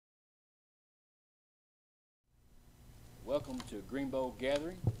Welcome to Greenbo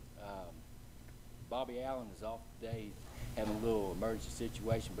Gathering. Bobby Allen is off today, having a little emergency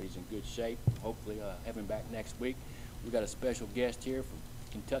situation, but he's in good shape. Hopefully have him back next week. We've got a special guest here from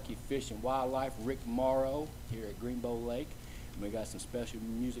Kentucky Fish and Wildlife, Rick Morrow, here at Greenbo Lake. And we got some special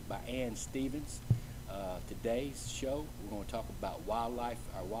music by Ann Stevens. Today's show, we're going to talk about wildlife,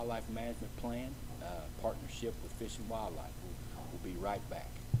 our wildlife management plan, partnership with Fish and Wildlife. We'll be right back.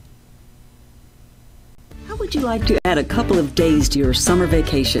 How would you like to add a couple of days to your summer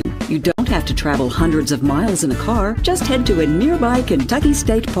vacation? You don't have to travel hundreds of miles in a car. Just head to a nearby Kentucky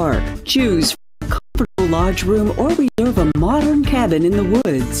State Park. Choose a comfortable lodge room or reserve a modern cabin in the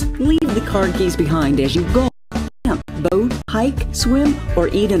woods. Leave the car keys behind as you go. Camp, boat, hike, swim, or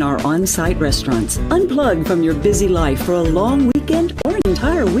eat in our on-site restaurants. Unplug from your busy life for a long weekend or an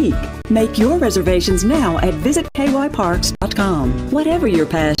entire week. Make your reservations now at visitkyparks.com. Whatever your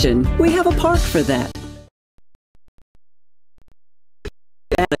passion, we have a park for that.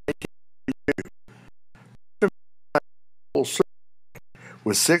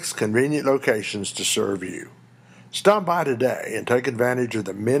 With 6 convenient locations to serve you. Stop by today and take advantage of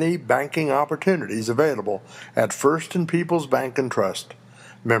the many banking opportunities available at First and People's Bank and Trust,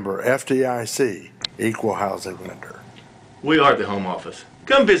 member FDIC, equal housing lender. We are the home office.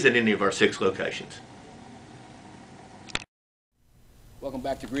 Come visit any of our 6 locations. Welcome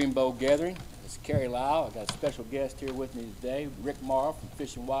back to Greenbo Gathering. It's Kerry Lyle. I've got a special guest here with me today, Rick Morrow from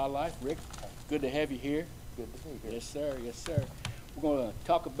Fish and Wildlife. Rick, good to have you here. Good to be here. Yes, sir. Yes, sir. We're going to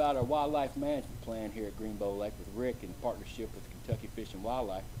talk about our wildlife management plan here at Greenbo Lake with Rick in partnership with Kentucky Fish and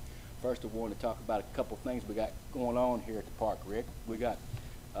Wildlife. First, I want to talk about a couple of things we got going on here at the park, Rick. We got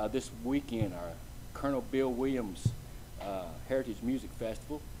this weekend our Colonel Bill Williams Heritage Music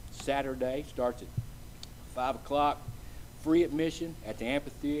Festival. Saturday starts at 5 o'clock. Free admission at the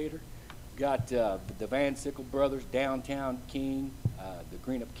amphitheater. Got the Van Sickle Brothers, Downtown King, the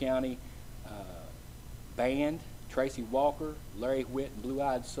Greenup County Band, Tracy Walker, Larry Witt, and Blue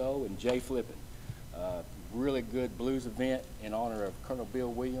Eyed Soul, and Jay Flippin. Really good blues event in honor of Colonel Bill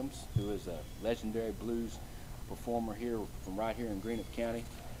Williams, who is a legendary blues performer here from right here in Greenup County.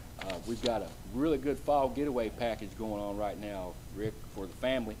 We've got a really good fall getaway package going on right now, Rick, for the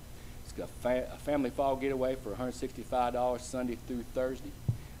family. It's got a family fall getaway for $165 Sunday through Thursday.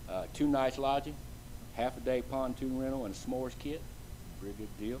 2 nights lodging, half a day pontoon rental, and a s'mores kit. Pretty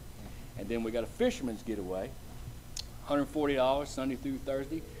good deal. And then we got a fisherman's getaway, $140 Sunday through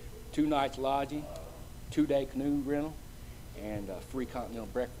Thursday, 2 nights lodging, 2-day canoe rental, and a free continental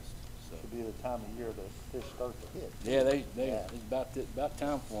breakfast. So should be the time of year the fish start to hit. Yeah, it's about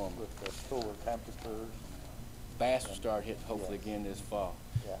time for them. With the cooler temperatures. Bass will start hitting hopefully again this fall.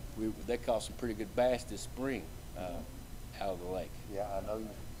 Yeah. They caught some pretty good bass this spring out of the lake. Yeah, I know you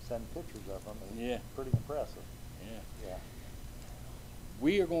send pictures of them. Yeah. Pretty impressive. Yeah. Yeah.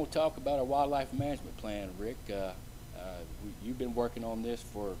 We are going to talk about our wildlife management plan, Rick. You've been working on this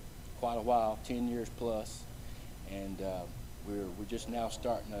for quite a while, 10 years plus, and we're just now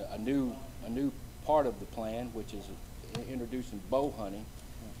starting a new part of the plan, which is introducing bow hunting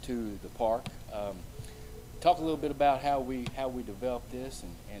to the park. Talk a little bit about how we developed this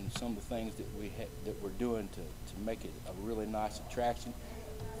and some of the things that we're doing to make it a really nice attraction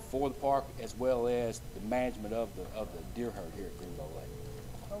for the park, as well as the management of the deer herd here at Greenbo Lake.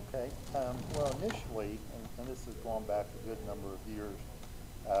 Okay. Well, initially, and this is going back a good number of years,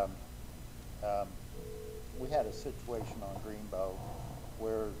 we had a situation on Greenbo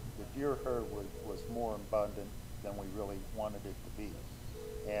where the deer herd was more abundant than we really wanted it to be.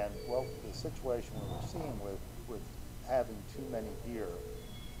 And well, the situation we were seeing with having too many deer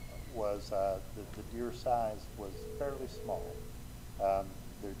was the deer size was fairly small.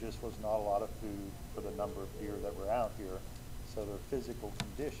 There just was not a lot of food for the number of deer that were out here, so their physical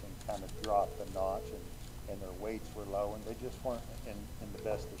condition kind of dropped a notch, and their weights were low, and they just weren't in the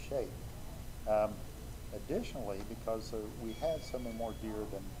best of shape. Additionally, because we had so many more deer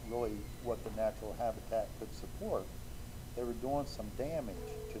than really what the natural habitat could support, they were doing some damage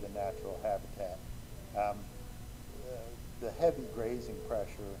to the natural habitat. The heavy grazing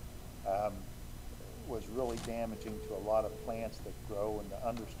pressure was really damaging to a lot of plants that grow in the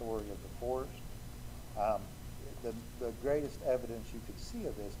understory of the forest. The greatest evidence you could see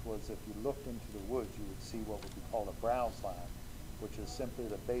of this was if you looked into the woods, you would see what would be called a browse line, which is simply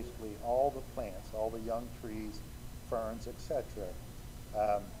that basically all the plants, all the young trees, ferns, etc.,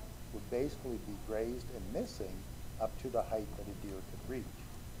 would basically be grazed and missing up to the height that a deer could reach.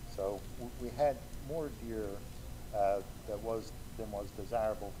 So we had more deer than was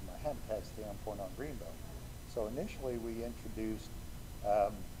desirable from a habitat standpoint on Greenbo. So initially we introduced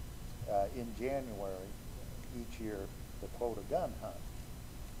in January each year the quota gun hunt.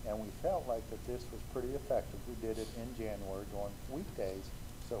 And we felt like that this was pretty effective. We did it in January during weekdays,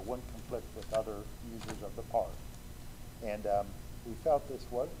 so it wouldn't conflict with other users of the park. And we felt this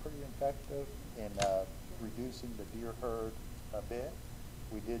was pretty effective in reducing the deer herd a bit.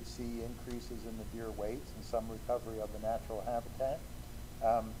 We did see increases in the deer weights and some recovery of the natural habitat.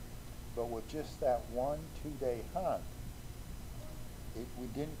 But with just that 1-2-day hunt, we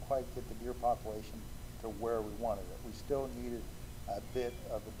didn't quite get the deer population to where we wanted it. We still needed a bit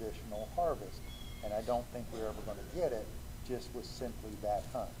of additional harvest, and I don't think we're ever going to get it just with simply that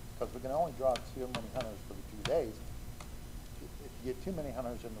hunt, because we can only draw so many hunters for the 2 days. If you get too many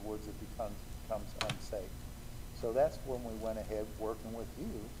hunters in the woods, it becomes unsafe. So that's when we went ahead working with you.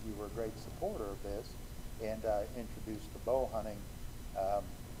 You were a great supporter of this, and introduced the bow hunting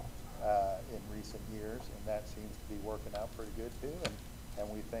in recent years, and that seems to be working out pretty good too, and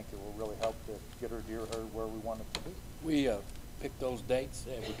we think it will really help to get our deer herd where we want it to be. We pick those dates.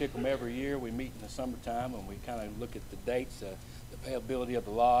 We pick them every year. We meet in the summertime, and we kind of look at the dates, the availability of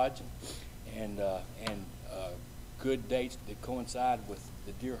the lodge, and good dates that coincide with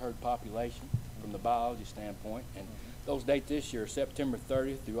the deer herd population from the biology standpoint. And those dates this year are September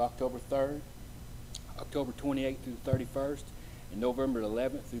 30th through October 3rd, October 28th through the 31st, and November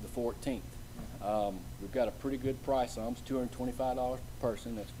 11th through the 14th. We've got a pretty good price on them. It's $225 per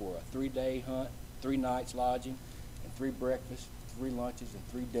person. That's for a 3-day hunt, 3 nights lodging, and 3 breakfasts, 3 lunches, and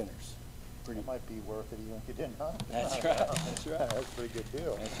 3 dinners. It might be worth it even if you didn't hunt. That's right. That's right. That's a pretty good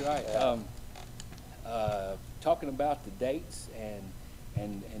deal. That's right. Yeah. Talking about the dates and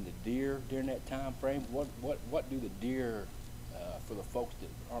the deer during that time frame, what do the deer, for the folks that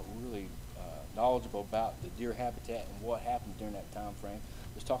aren't really knowledgeable about the deer habitat and what happens during that time frame,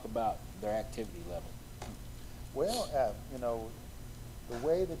 let's talk about their activity level. Well, you know, the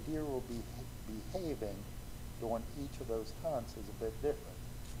way the deer will be behaving during each of those hunts is a bit different.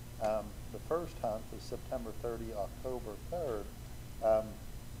 The first hunt is September 30, October 3rd.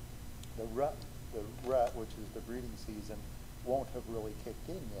 The rut, which is the breeding season, won't have really kicked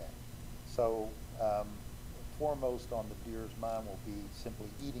in yet. So foremost on the deer's mind will be simply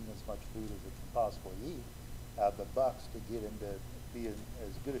eating as much food as it can possibly eat. The bucks to get into be in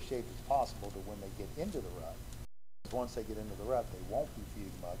as good a shape as possible to when they get into the rut. Once they get into the rut, they won't be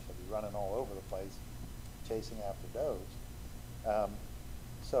feeding much. They'll be running all over the place, chasing after does.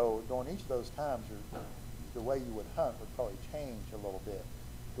 So during each of those times, the way you would hunt would probably change a little bit.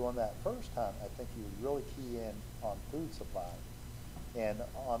 During that first hunt, I think you would really key in on food supply. And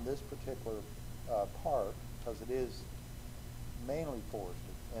on this particular park, because it is mainly forested,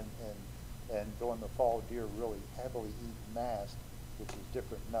 and during the fall, deer really heavily eat mast, which is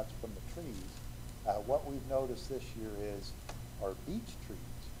different nuts from the trees. What we've noticed this year is our beech trees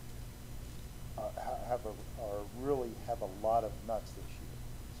really have a lot of nuts this year.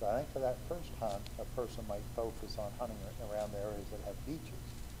 So I think for that first hunt, a person might focus on hunting around the areas that have beeches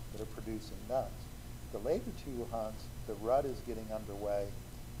that are producing nuts. The later 2 hunts, the rut is getting underway,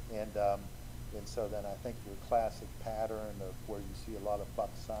 and so then I think your classic pattern of where you see a lot of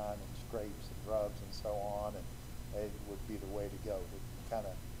buck sign and scrapes and rubs and so on, and it would be the way to go to kind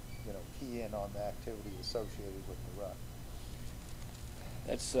of, you know, key in on the activity associated with the rut.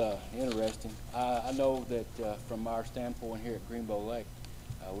 That's interesting. I know that from our standpoint here at Greenbo Lake,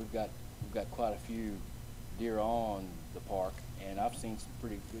 we've got quite a few deer on the park, and I've seen some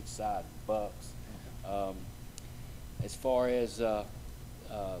pretty good sized bucks. As far as the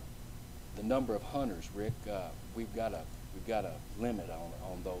number of hunters, Rick, we've got a limit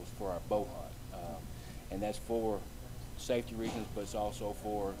on those for our bow hunt, and that's for safety reasons, but it's also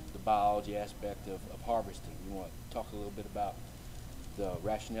for the biology aspect of harvesting. You want to talk a little bit about the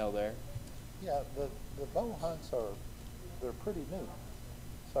rationale there? Yeah, the bow hunts they're pretty new.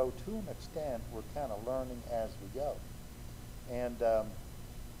 So to an extent, we're kind of learning as we go. And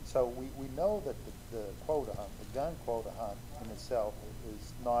so we know that the quota hunt, the gun quota hunt in itself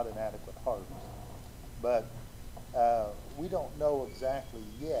is not an adequate harvest. But we don't know exactly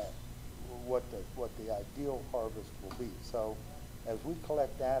yet what the ideal harvest will be. So as we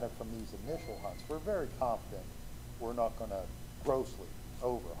collect data from these initial hunts, we're very confident we're not going to grossly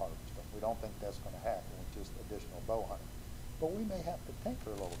over-harvest them. We don't think that's going to happen with just additional bow hunting. But we may have to tinker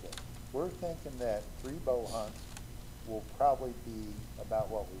a little bit. We're thinking that 3 bow hunts will probably be about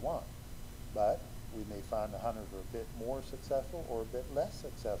what we want. But we may find the hunters are a bit more successful or a bit less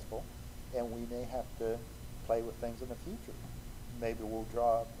successful, and we may have to play with things in the future. Maybe we'll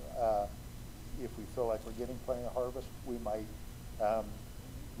draw, if we feel like we're getting plenty of harvest, we might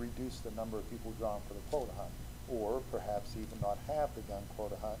reduce the number of people drawn for the quota hunt, or perhaps even not have the gun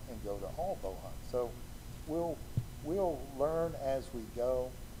quota hunt and go to all bow hunt. So we'll we'll learn as we go,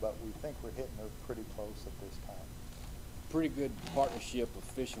 but we think we're hitting her pretty close at this time. Pretty good partnership with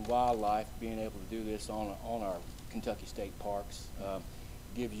Fish and Wildlife, being able to do this on our Kentucky State Parks.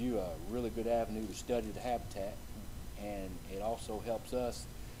 Gives you a really good avenue to study the habitat, and it also helps us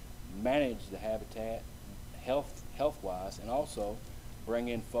manage the habitat health-wise, and also bring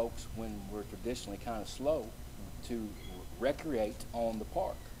in folks when we're traditionally kind of slow to recreate on the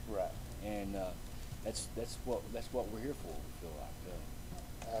park. Right. And that's what we're here for. We feel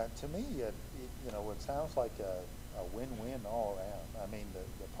like. To me, you know, it sounds like a win-win all around. I mean,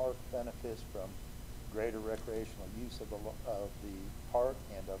 the park benefits from greater recreational use of the park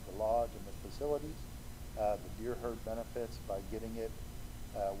and of the lodge and the facilities. The deer herd benefits by getting it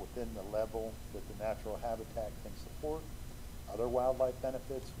within the level that the natural habitat can support. Other wildlife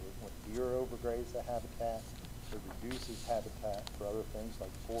benefits, when deer overgraze the habitat, it reduces habitat for other things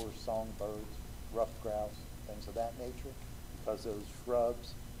like forest songbirds, ruffed grouse, things of that nature, because those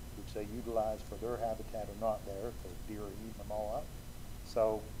shrubs which they utilize for their habitat are not there, because deer are eating them all up.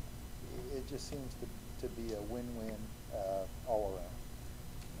 So it just seems to be a win-win all around.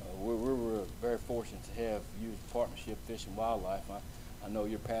 We're very fortunate to have used partnership Fish and Wildlife. I know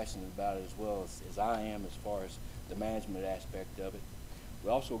you're passionate about it as well as I am, as far as the management aspect of it. We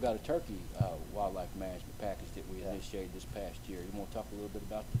also got a turkey wildlife management package that we initiated this past year. You want to talk a little bit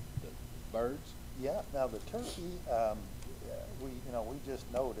about the birds? Yeah. Now the turkey, we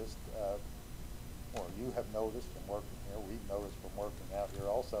just noticed, or you have noticed from working here. We've noticed from working out here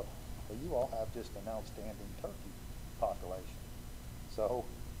also that you all have just an outstanding turkey population. So,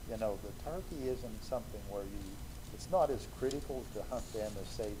 you know, the turkey isn't something where it's not as critical to hunt them as,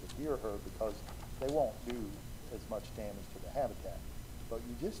 say, the deer herd, because they won't do as much damage to the habitat. But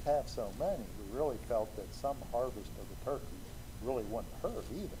you just have so many, we really felt that some harvest of the turkey really wouldn't hurt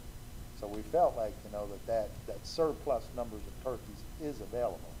either. So we felt like, you know, that surplus numbers of turkeys is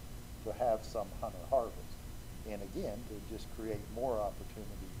available to have some hunter harvest. And again, to just create more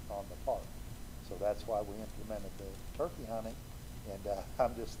opportunity on the park. So that's why we implemented the turkey hunting. And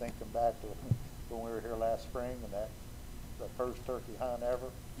I'm just thinking back to when we were here last spring, and the first turkey hunt ever.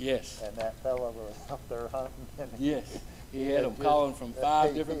 Yes. And that fellow was up there hunting. And yes. He had them calling from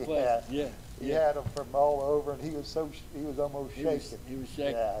 5 different places. Yeah. He had them from all over, and he was almost shaking. He was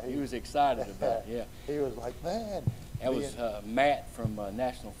shaking. Yeah, he was excited about it. Yeah. He was like, man. That was Matt from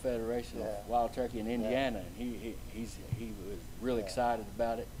National Federation of Wild Turkey in Indiana, and he was really excited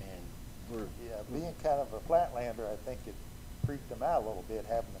about it, and we're being kind of a flatlander, I think it freaked him out a little bit,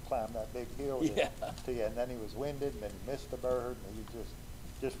 having to climb that big hill to you, and then he was winded, and then he missed a bird, and he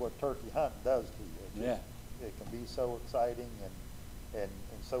just what turkey hunting does to you. It can be so exciting and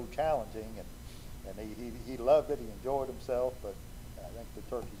so challenging, and he loved it. He enjoyed himself, but I think the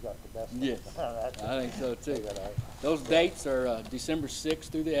turkey's got the best. Yes, I think so too. Those dates are December 6th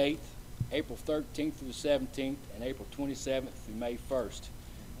through the 8th, April 13th through the 17th, and April 27th through May 1st.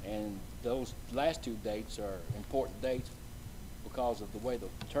 And those last two dates are important dates because of the way the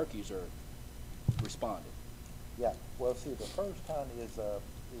turkeys are responding. Yeah. Well, see, the first hunt is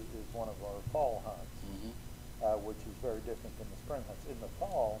one of our fall hunts, which is very different than the spring hunts. In the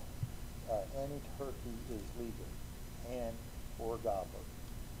fall, any turkey is legal, and or gobbler,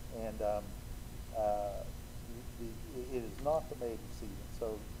 and it is not the mating season.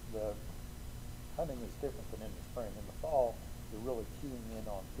 So the hunting is different than in the spring. In the fall, you're really keying in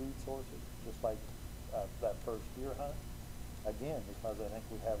on food sources, just like that first deer hunt. Again, because I think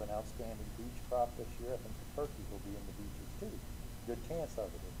we have an outstanding beach crop this year, I think the turkeys will be in the beaches too. Good chance of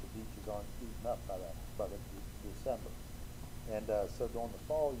it if the beaches aren't eaten up by December. And so during the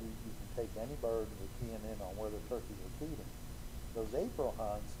fall, you can take any bird and you're keying in on where the turkeys are feeding. Those April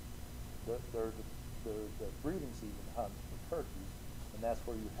hunts, they're the breeding season hunts for turkeys, and that's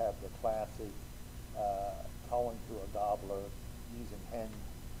where you have the classic calling to a gobbler, using hen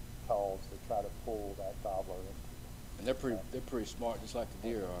calls to try to pull that gobbler into. And they're pretty smart, just like the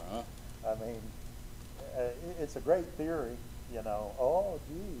deer are, huh? I mean, it's a great theory, you know. Oh,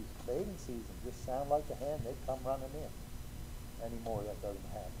 geez, mating season, just sound like a hen, they come running in. Anymore, that doesn't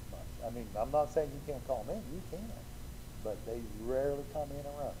happen much. I mean, I'm not saying you can't call them in, you can, but they rarely come in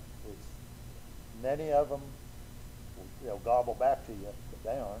and run. Many of them, gobble back to you, but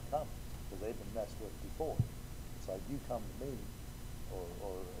they aren't coming because they've been messed with before. It's like, you come to me, or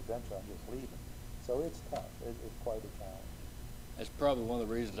eventually I'm just leaving. So it's tough. It's quite a challenge. That's probably one of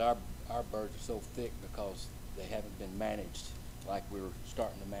the reasons our birds are so thick, because they haven't been managed like we're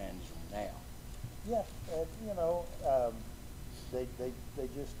starting to manage them now. Yeah, they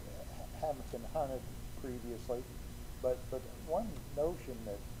just haven't been hunted previously. But one notion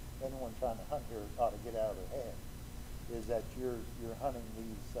that anyone trying to hunt here ought to get out of their head is that you're hunting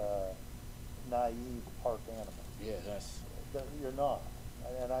these naive park animals. Yeah, that's. You're not,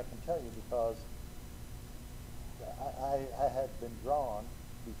 and I can tell you because I had been drawn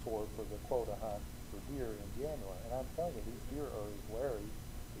before for the quota hunt for deer in January, and I'm telling you, these deer are as wary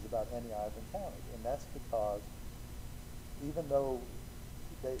as about any I've encountered, and that's because even though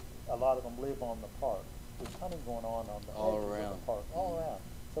a lot of them live on the park, there's hunting going on the all edges around of the park, all around.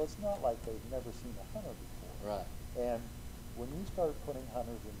 So it's not like they've never seen a hunter before. Right. And when you start putting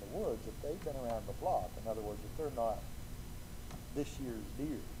hunters in the woods, if they've been around the block, in other words, if they're not this year's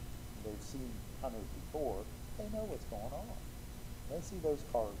deer, they've seen hunters before, they know what's going on. They see those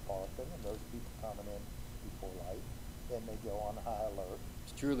cars parking and those people coming in before light, then they go on high alert.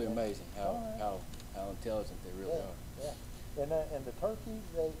 It's truly amazing how intelligent they really are. Yeah. And the turkeys,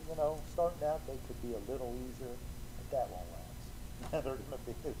 they, starting out they could be a little easier, but that won't last. they're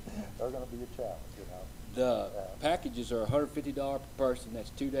gonna be a challenge, The packages are $150 per person. That's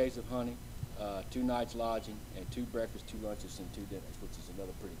 2 days of hunting, 2 nights lodging, and 2 breakfasts, 2 lunches, and 2 dinners, which is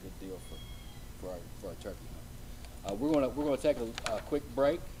another pretty good deal for our turkey hunt. We're gonna take a quick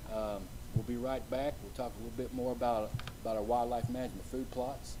break. We'll be right back. We'll talk a little bit more about our wildlife management food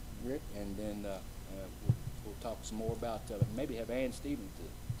plots, Rick, and then we'll talk some more about maybe have Ann Stevens to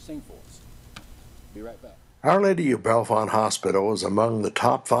sing for us. Be right back. Our Lady of Bellefonte Hospital is among the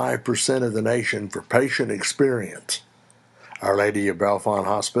top 5% of the nation for patient experience. Our Lady of Bellefonte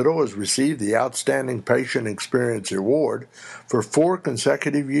Hospital has received the Outstanding Patient Experience Award for 4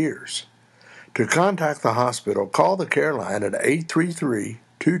 consecutive years. To contact the hospital, call the care line at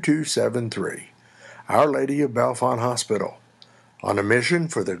 833-2273. Our Lady of Bellefonte Hospital, on a mission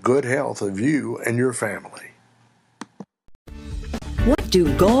for the good health of you and your family. What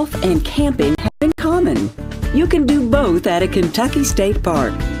do golf and camping have in common? You can do both at a Kentucky State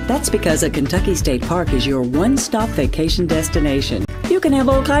Park. That's because a Kentucky State Park is your one-stop vacation destination. You can have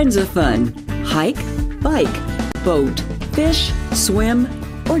all kinds of fun. Hike, bike, boat, fish, swim,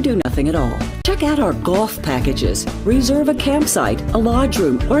 or do nothing at all. Check out our golf packages. Reserve a campsite, a lodge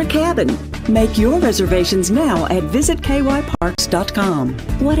room, or a cabin. Make your reservations now at visitkyparks.com.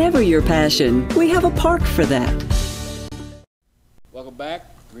 Whatever your passion, we have a park for that. Welcome back,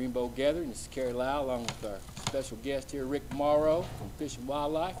 Greenbo Gathering. This is Kerry Lau along with our special guest here, Rick Morrow from Fish and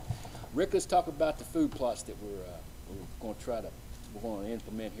Wildlife. Rick, let's talk about the food plots that we're going to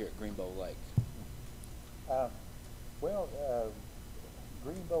implement here at Greenbo Lake.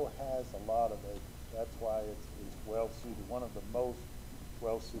 Greenbo has a lot of acres. That's why it's well suited, one of the most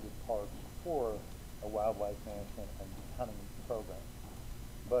well suited parks for a wildlife management and hunting program.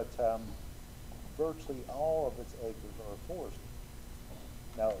 But virtually all of its acres are forested.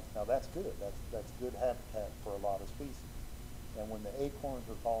 Now that's good. That's good habitat for a lot of species. And when the acorns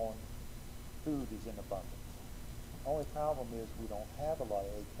are falling, food is in abundance. Only problem is we don't have a lot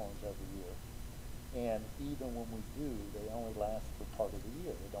of acorns every year. And even when we do, they only last for part of the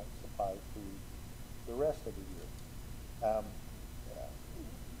year. They don't supply food the rest of the year.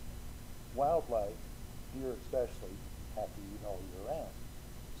 Wildlife, deer especially, have to eat all year round.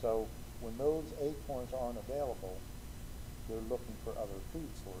 So when those acorns aren't available, they're looking for other food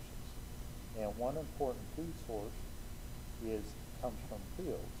sources. And one important food source comes from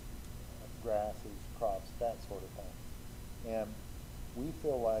fields, grasses, crops, that sort of thing. And we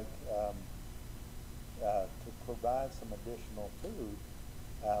feel like to provide some additional food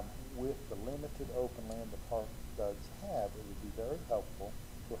with the limited open land the park does have, it would be very helpful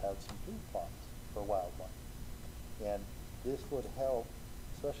to have some food plots for wildlife. And this would help,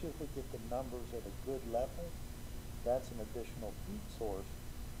 especially if we get the numbers at a good level. That's an additional food source,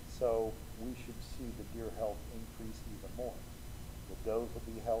 so we should see the deer health increase even more. The does would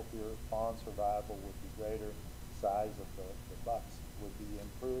be healthier, fawn survival would be greater, size of the bucks would be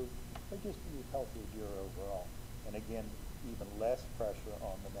improved. They'd just be healthier deer overall. And again, even less pressure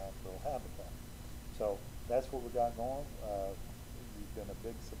on the natural habitat. So that's what we got going. We've been a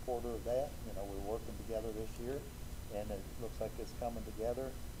big supporter of that. We're working together this year, and it looks like it's coming together.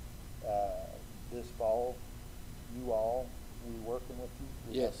 This fall, we working with you.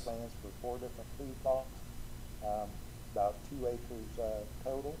 We Yes. have plans for 4 different food plots, about 2 acres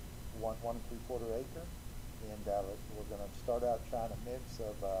total, 1 3/4 acre, and we're going to start out trying a mix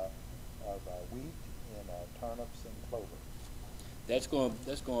of wheat and turnips and clover. That's going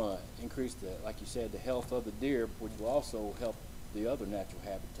to increase like you said, the health of the deer, which will also help the other natural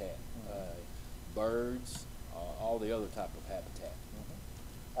habitat, birds, all the other type of habitat.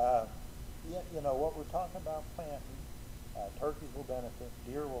 What we're talking about planting, turkeys will benefit,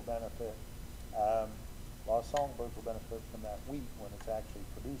 deer will benefit, a lot of songbirds will benefit from that wheat when it's actually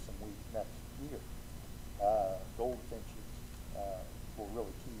producing wheat next year. goldfinches will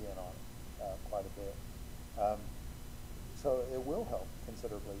really key in on it quite a bit. So it will help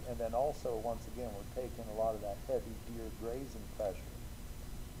considerably. And then also, once again, we're taking a lot of that heavy deer grazing pressure.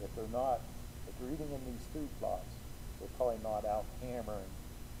 If they're eating in these food plots, they're probably not out hammering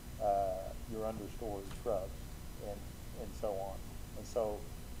your understory shrubs and so on. And so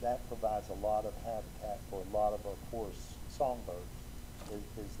that provides a lot of habitat for a lot of course, songbirds,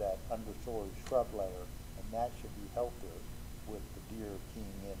 is that understory shrub layer, and that should be healthier with the deer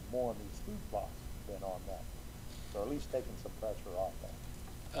keying in more on these food plots than on that. So at least taking some pressure off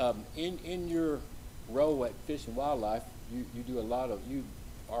that. In your role at Fish and Wildlife, you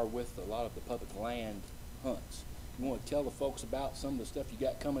are with a lot of the public land hunts. You want to tell the folks about some of the stuff you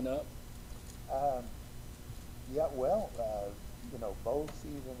got coming up? Yeah, well, bow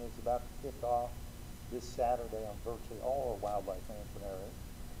season is about to kick off this Saturday on virtually all our wildlife management areas.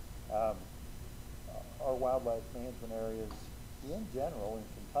 Our wildlife management areas in general in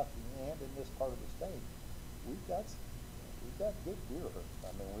Kentucky and in this part of the state, we've got good deer herds.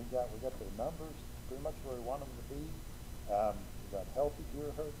 I mean, we got the numbers pretty much where we want them to be. We've got healthy deer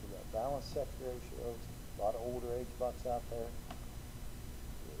herds. We've got balanced sex ratios. A lot of older age bucks out there.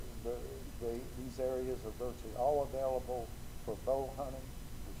 These areas are virtually all available for bow hunting,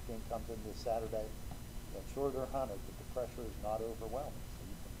 which again comes in this Saturday. And sure, they're hunted, but the pressure is not overwhelming, so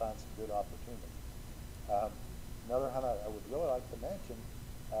you can find some good opportunity. Another hunt I would really like to mention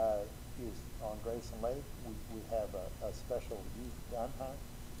is on Grayson Lake. We have a special youth gun hunt,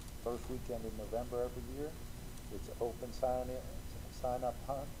 first weekend in November every year. It's an open sign-up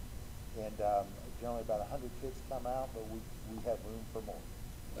hunt, and generally about 100 kids come out, but we have room for more.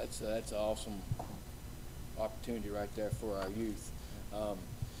 That's an awesome opportunity right there for our youth.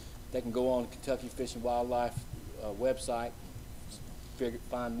 They can go on the Kentucky Fish and Wildlife website,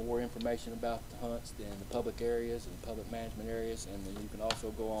 find more information about the hunts in the public areas and public management areas, and then you can also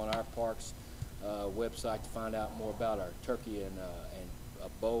go on our park's website to find out more about our turkey and a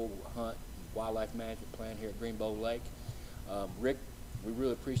bow hunt wildlife management plan here at Greenbo Lake. Rick, we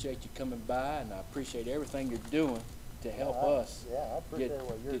really appreciate you coming by, and I appreciate everything you're doing to help us get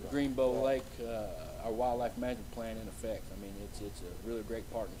Greenbo Lake, our wildlife management plan in effect. I mean, it's a really great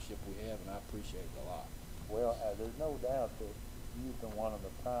partnership we have, and I appreciate it a lot. Well, there's no doubt that you've been one of the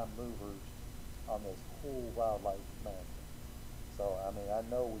prime movers on this whole wildlife management. So, I mean, I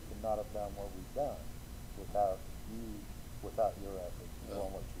know we could not have done what we've done without your efforts and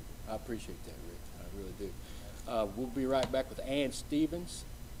what you do. I appreciate that, Rick. I really do. We'll be right back with Ann Stevens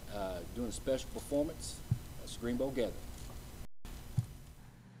doing a special performance. That's Greenbo Gathering.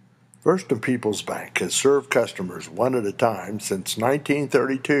 First and Peoples Bank has served customers one at a time since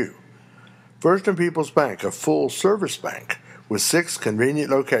 1932. First and Peoples Bank, a full-service bank with 6 convenient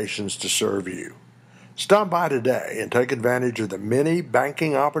locations to serve you. Stop by today and take advantage of the many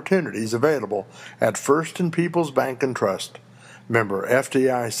banking opportunities available at First and Peoples Bank and Trust. Member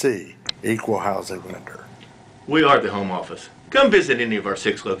FDIC, Equal Housing Lender. We are the home office. Come visit any of our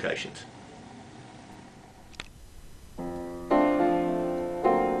 6 locations.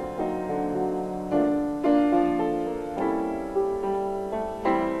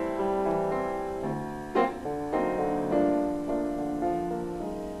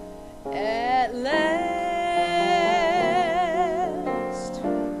 At last,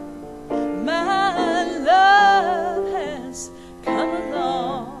 my love has come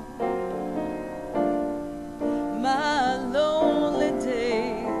along. My lonely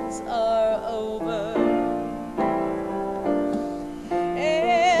days are over,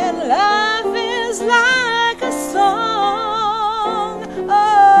 and life is like a song.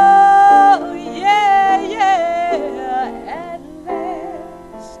 Oh, yeah, yeah, at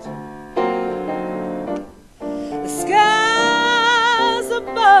last. The skies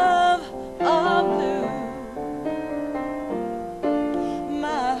above are blue.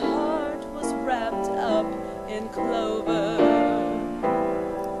 My heart was wrapped up in clover.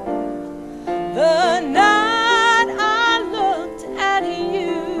 The night I looked at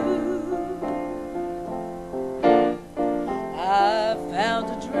you, I found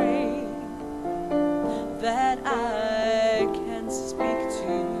a dream that I can speak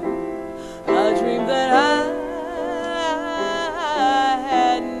to, a dream that I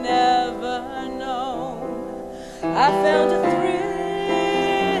had never known. I found a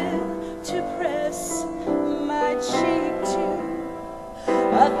thrill to press my cheek to,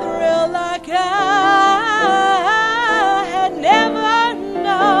 a thrill like I had never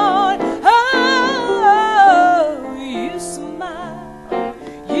known. Oh, you smiled,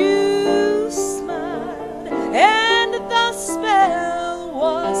 and the spell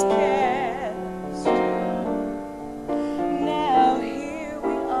was cast.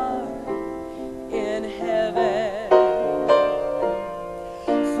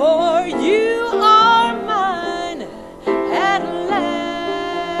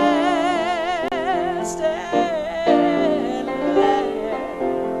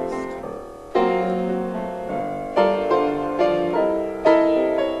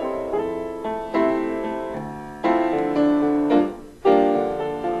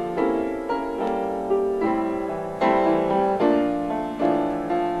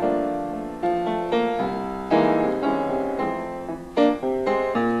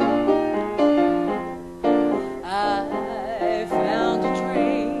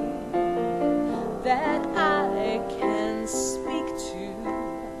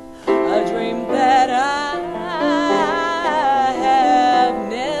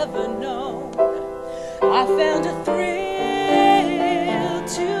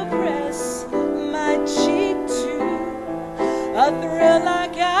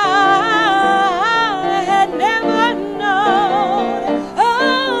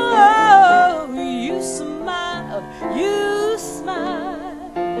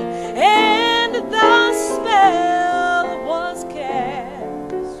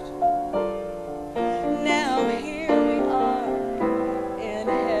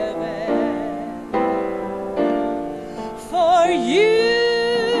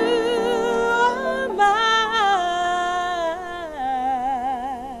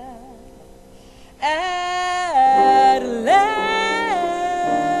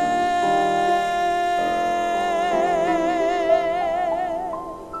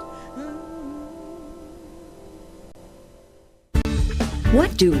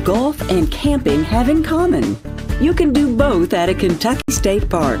 What do golf and camping have in common? You can do both at a Kentucky State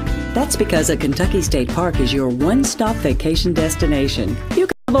Park. That's because a Kentucky State Park is your one-stop vacation destination. You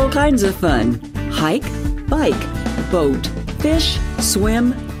can have all kinds of fun. Hike, bike, boat, fish,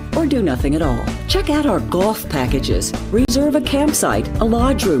 swim, or do nothing at all. Check out our golf packages. Reserve a campsite, a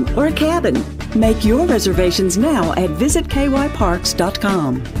lodge room, or a cabin. Make your reservations now at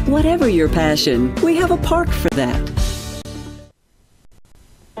visitkyparks.com. Whatever your passion, we have a park for that.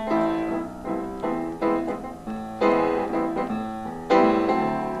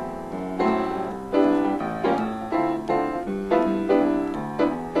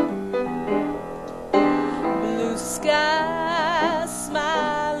 Blue sky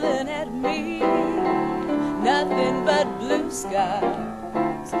smiling at me, nothing but blue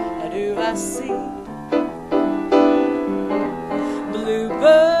skies do I see.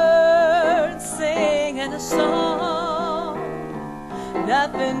 Bluebirds singing a song,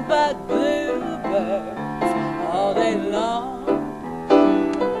 nothing but bluebirds all day long.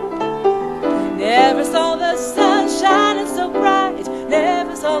 Never saw the sun shining so bright,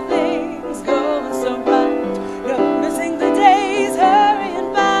 never saw things going so right. Noticing the days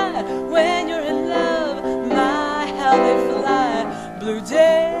hurrying by, when you're in love, my how they fly. Blue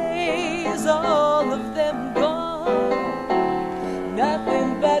days, all of them gone,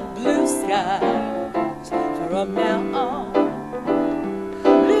 nothing but blue skies from now on.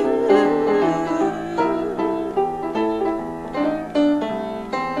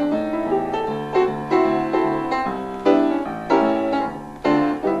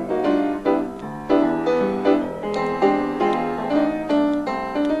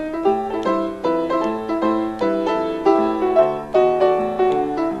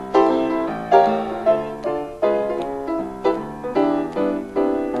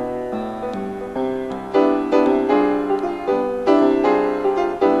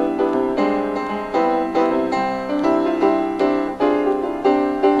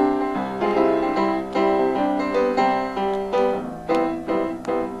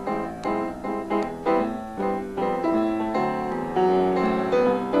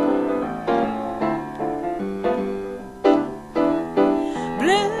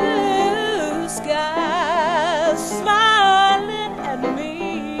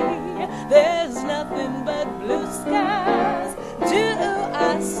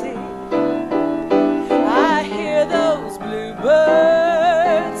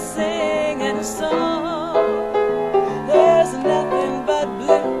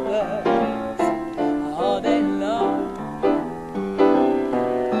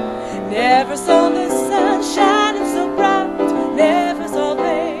 Never saw the sun shining so bright, never saw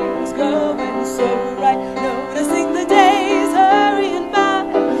things going so right. Noticing the days hurrying by,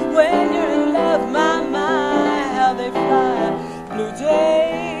 when you're in love, my, how they fly. Blue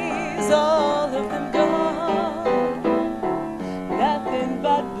days, all of them gone, nothing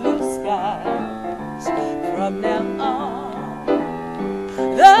but blue skies from now on.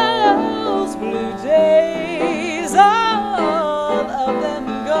 Those blue days, all of them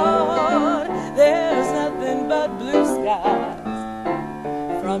gone, there's nothing but blue skies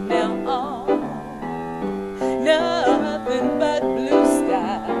from now on. Nothing but blue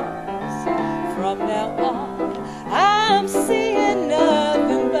skies from now on. I'm seeing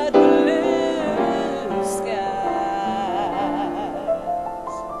nothing but blue skies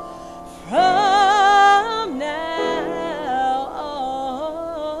from now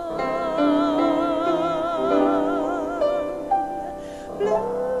on.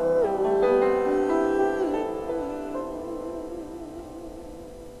 Blue.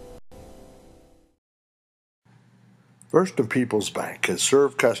 First and Peoples Bank has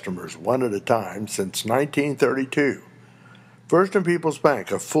served customers one at a time since 1932. First and Peoples Bank,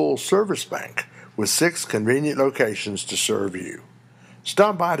 a full-service bank with 6 convenient locations to serve you.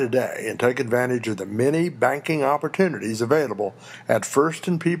 Stop by today and take advantage of the many banking opportunities available at First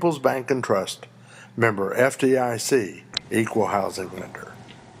and Peoples Bank and Trust. Member FDIC, Equal Housing Lender.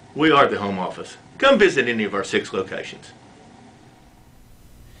 We are the home office. Come visit any of our 6 locations.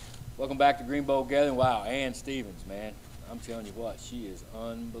 Welcome back to Greenbo Gathering. Wow, Ann Stevens, man, I'm telling you what, she is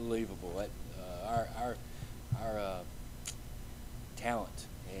unbelievable. That, our talent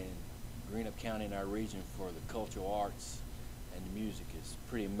in Greenup County and our region for the cultural arts and the music is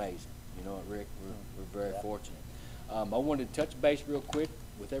pretty amazing. You know what, Rick? We're very fortunate. I wanted to touch base real quick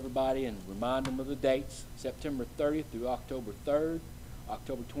with everybody and remind them of the dates. September 30th through October 3rd,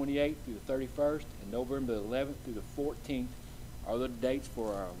 October 28th through the 31st, and November 11th through the 14th are the dates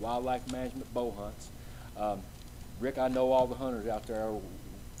for our wildlife management bow hunts. Rick, I know all the hunters out there are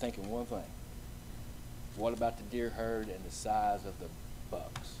thinking one thing. What about the deer herd and the size of the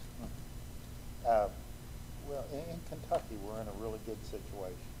bucks? Well, in Kentucky, we're in a really good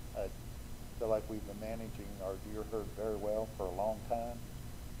situation. I feel like we've been managing our deer herd very well for a long time.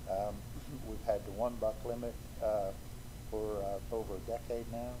 We've had the 1 buck limit for over a decade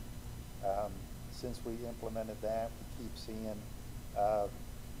now. Since we implemented that, we keep seeing the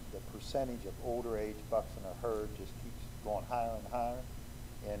percentage of older age bucks in our herd just keeps going higher and higher.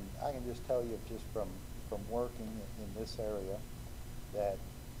 And I can just tell you just from working in this area that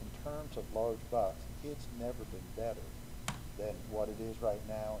in terms of large bucks, it's never been better than what it is right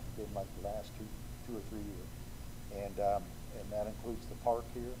now. It's been like the last two or 3 years. And that includes the park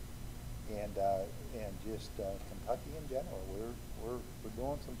here and just Kentucky in general. We're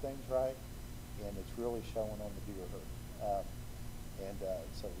doing some things right, and it's really showing on the deer herd.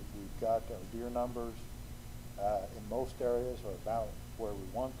 So we've got our deer numbers in most areas are about where we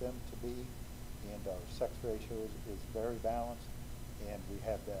want them to be, and our sex ratio is very balanced, and we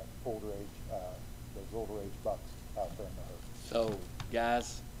have that older age, those older age bucks out there in the herd. So,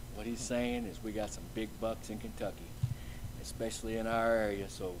 guys, what he's saying is we got some big bucks in Kentucky, especially in our area.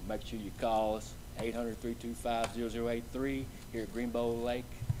 So make sure you call us, 800-325-0083 here at Greenbo Lake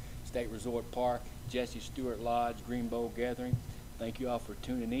State Resort Park, Jesse Stewart Lodge, Greenbo Gathering. Thank you all for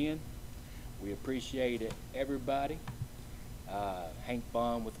tuning in. We appreciate it, everybody. Hank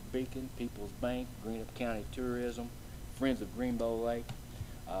Bond with the Beacon, People's Bank, Greenup County Tourism, Friends of Greenbo Lake.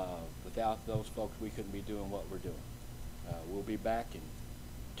 Without those folks, we couldn't be doing what we're doing. We'll be back in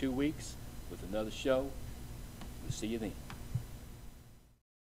 2 weeks with another show. We'll see you then.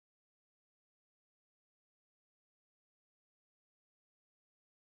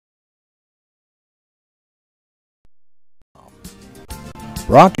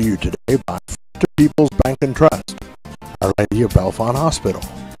 Brought to you today by People's Bank and Trust, Our Lady of Bellefonte Hospital,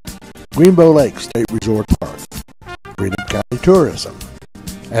 Greenbo Lake State Resort Park, Greenup County Tourism,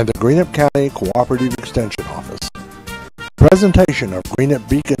 and the Greenup County Cooperative Extension Office. Presentation of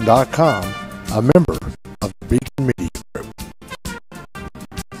GreenupBeacon.com, a member of the Beacon Media.